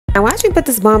Now watch me put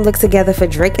this bomb look together for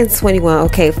Drake and 21.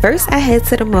 Okay, first I head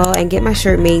to the mall and get my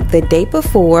shirt made the day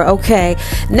before. Okay,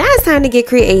 now it's time to get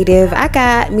creative. I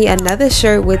got me another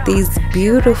shirt with these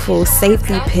beautiful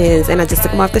safety pins, and I just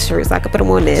took them off the shirt so I could put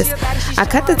them on this. I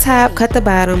cut the top, cut the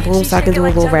bottom, boom, so I can do a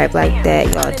little wrap like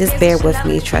that. Y'all just bear with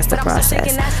me, trust the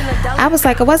process. I was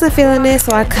like, I wasn't feeling this,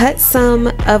 so I cut some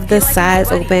of the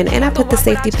sides open and I put the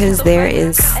safety pins there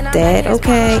instead.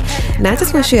 Okay, now I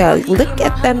just want you to look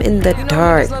at them in the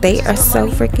dark. They are so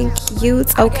freaking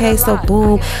cute. Okay, so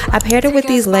boom, I paired it with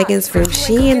these leggings from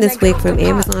Shein, this wig from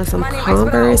Amazon, some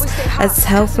Converse, a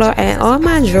Telfar, and all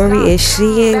my jewelry is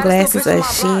Shein, glasses are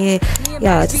Shein.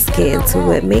 Y'all just get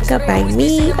into it. Makeup by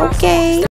me. Okay.